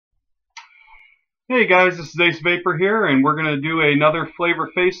Hey guys, this is Ace Vapor here, and we're going to do another flavor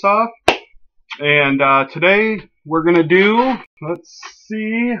face-off. And today we're going to do, let's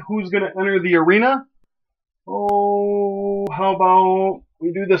see, who's going to enter the arena? Oh, how about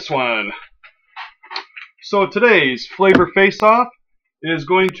we do this one? So today's flavor face-off is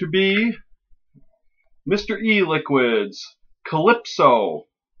going to be Mr. E Liquids Calypso.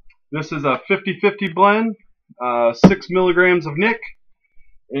 This is a 50-50 blend, 6 milligrams of Nic.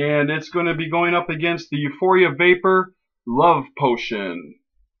 And it's going to be going up against the Euphoria Vapor Love Potion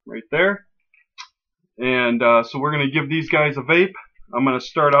right there. And so we're going to give these guys a vape. I'm going to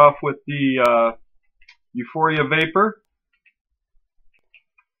start off with the Euphoria Vapor.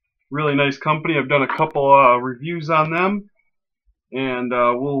 Really nice company. I've done a couple reviews on them. And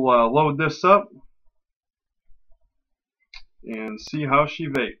we'll load this up and see how she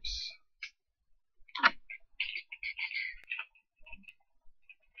vapes.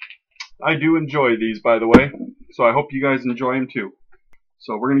 I do enjoy these, by the way, so I hope you guys enjoy them too.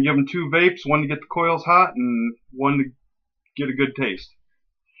 So we're going to give them 2 vapes, one to get the coils hot and one to get a good taste.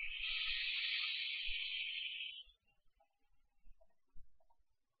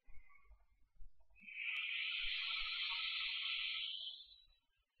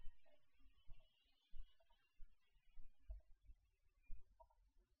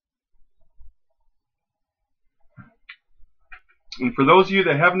 And for those of you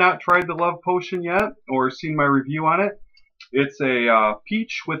that have not tried the Love Potion yet or seen my review on it, it's a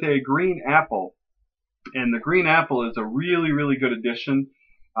peach with a green apple. And the green apple is a really, really good addition.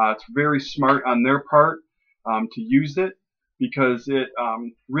 It's very smart on their part to use it because it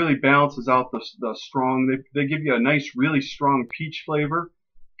really balances out the strong. They give you a nice, really strong peach flavor.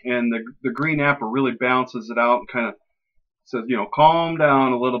 And the green apple really balances it out and kind of says, you know, calm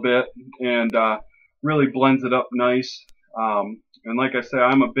down a little bit and really blends it up nice. And like I say,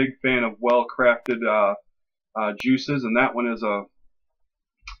 I'm a big fan of well-crafted juices, and that one is a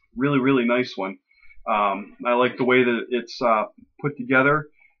really, really nice one. I like the way that it's put together,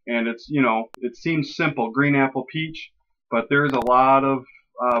 and it's, you know, it seems simple, green apple peach, but there's a lot of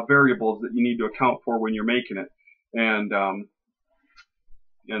variables that you need to account for when you're making it. And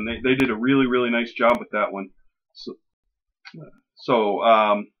they did a really, really nice job with that one. So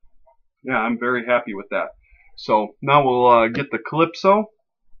yeah, I'm very happy with that. So now we'll get the Calypso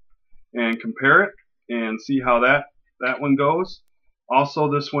and compare it and see how that one goes. Also,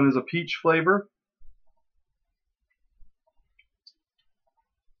 this one is a peach flavor.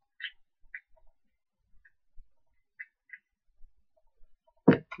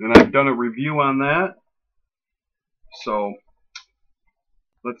 And I've done a review on that. So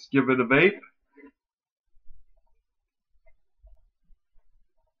let's give it a vape.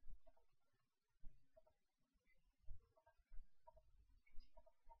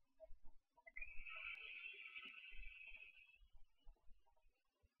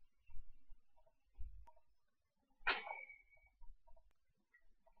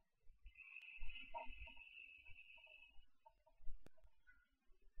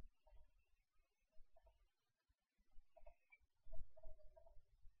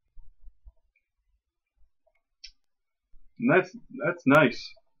 And that's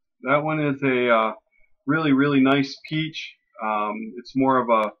nice. That one is a really, really nice peach. It's more of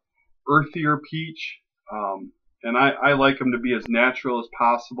a earthier peach, and I like them to be as natural as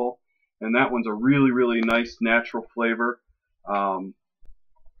possible. And that one's a really, really nice natural flavor. That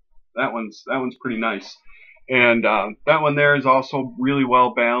one's pretty nice. And that one there is also really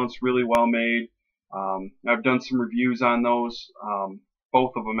well balanced, really well made. I've done some reviews on those,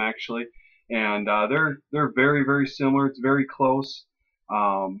 both of them actually. And they're very, very similar. It's very close.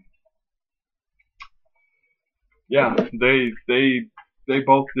 Yeah, they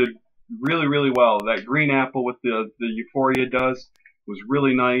both did really, really well. That green apple with the Euphoria was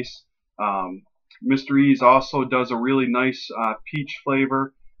really nice. Mr. E's also does a really nice peach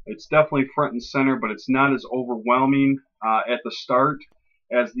flavor. It's definitely front and center, but it's not as overwhelming at the start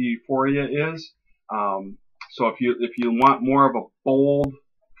as the Euphoria is. So if you want more of a bold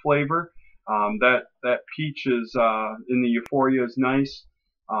flavor, that peach is in the Euphoria is nice.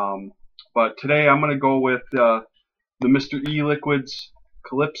 But today I'm going to go with the Mr. E Liquids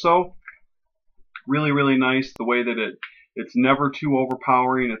Calypso. Really, really nice. The way that it's never too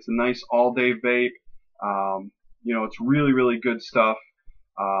overpowering. It's a nice all-day vape. You know, it's really, really good stuff.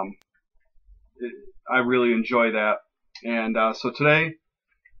 I really enjoy that. And so today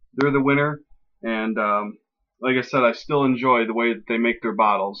they're the winner. And like I said, I still enjoy the way that they make their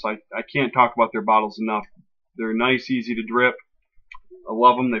bottles. I can't talk about their bottles enough. They're nice, easy to drip. I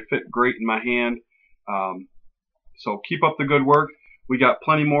love them. They fit great in my hand. So keep up the good work. We got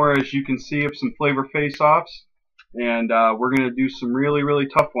plenty more, as you can see, of some flavor face-offs, and we're going to do some really, really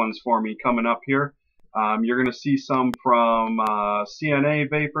tough ones for me coming up here. You're going to see some from CNA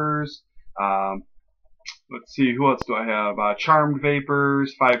Vapors. Let's see, who else do I have? Charmed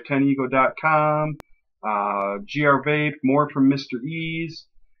Vapors, 510ego.com, GR Vape, more from Mr. Ease.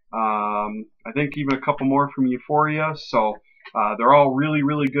 I think even a couple more from Euphoria. So they're all really,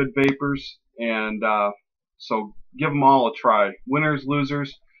 really good vapors, and so give them all a try. Winners,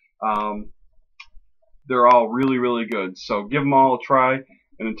 losers, they're all really, really good. So give them all a try.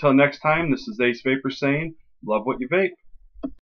 And until next time, this is Ace Vapor saying, love what you vape.